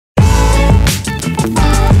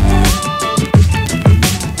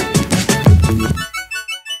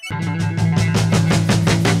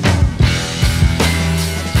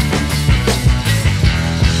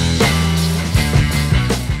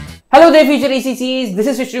Hello there future ACCs, this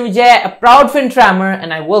is FinTram Vijay, a proud FinTrammer,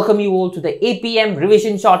 and I welcome you all to the APM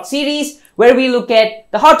Revision short series where we look at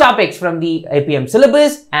the hot topics from the APM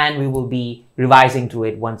syllabus and we will be revising through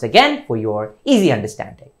it once again for your easy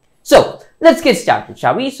understanding. So let's get started,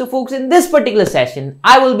 shall we? So folks, in this particular session,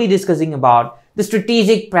 I will be discussing about the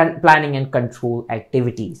strategic planning and control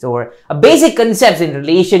activities or basic concepts in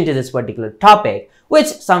relation to this particular topic, which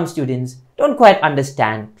some students don't quite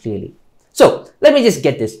understand clearly. So let me just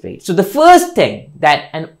get this straight. So the first thing that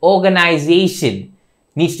an organization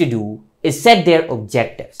needs to do is set their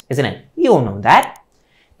objectives, isn't it? We all know that.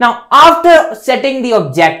 Now, after setting the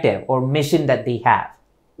objective or mission that they have,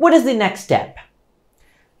 what is the next step?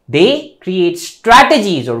 They create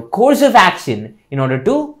strategies or course of action in order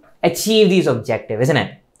to achieve these objectives, isn't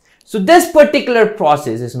it? So this particular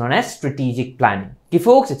process is known as strategic planning. Okay,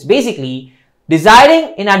 folks, it's basically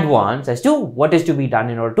deciding in advance as to what is to be done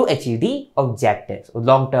in order to achieve the objectives or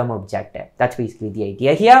long-term objective. That's basically the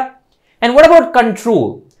idea here. And what about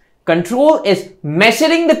control? Control is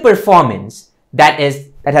measuring the performance that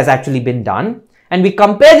has actually been done, and we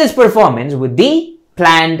compare this performance with the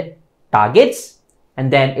planned targets.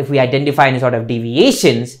 And then if we identify any sort of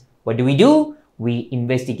deviations, what do? We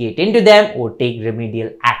investigate into them or take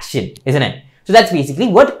remedial action, isn't it? So that's basically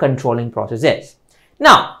what controlling process is.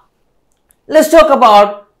 Now, let's talk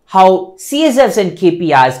about how CSFs and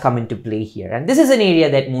KPIs come into play here. And this is an area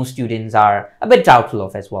that most students are a bit doubtful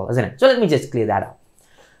of as well, isn't it? So let me just clear that up.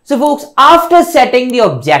 So folks, after setting the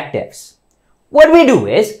objectives, what we do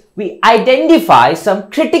is we identify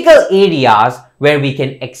some critical areas where we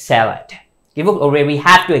can excel at, okay, or where we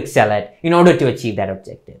have to excel at in order to achieve that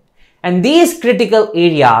objective. And these critical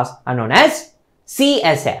areas are known as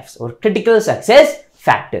CSFs or critical success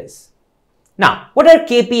factors. Now, what are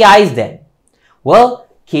KPIs then? Well,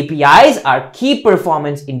 KPIs are key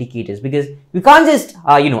performance indicators because we can't just,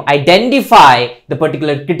 identify the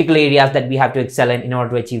particular critical areas that we have to excel in order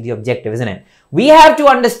to achieve the objective, isn't it? We have to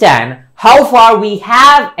understand how far we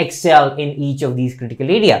have excelled in each of these critical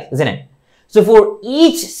areas, isn't it? So for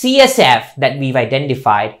each CSF that we've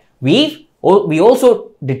identified, we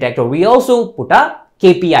also detect or we also put a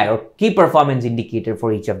KPI or key performance indicator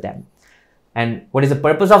for each of them. And what is the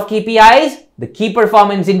purpose of KPIs? The key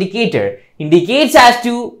performance indicator indicates as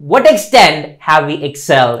to what extent have we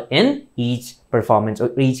excelled in each performance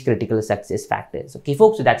or each critical success factors. Okay,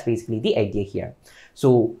 folks, so that's basically the idea here.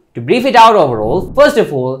 So to brief it out overall, first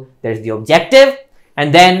of all, there's the objective,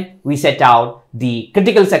 and then we set out the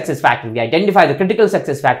critical success factor. We identify the critical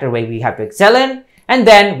success factor where we have to excel in, and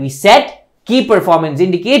then we set key performance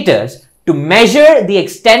indicators to measure the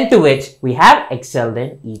extent to which we have excelled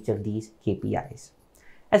in each of these KPIs.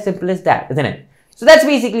 As simple as that, isn't it? So that's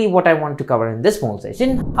basically what I want to cover in this small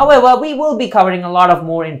session. However, we will be covering a lot of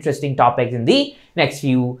more interesting topics in the next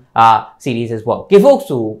few series as well. Okay, folks,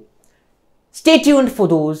 so stay tuned for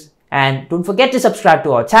those and don't forget to subscribe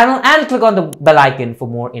to our channel and click on the bell icon for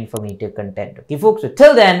more informative content. Okay, folks, so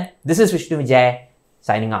till then, this is FinTram Vijay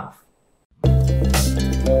signing off.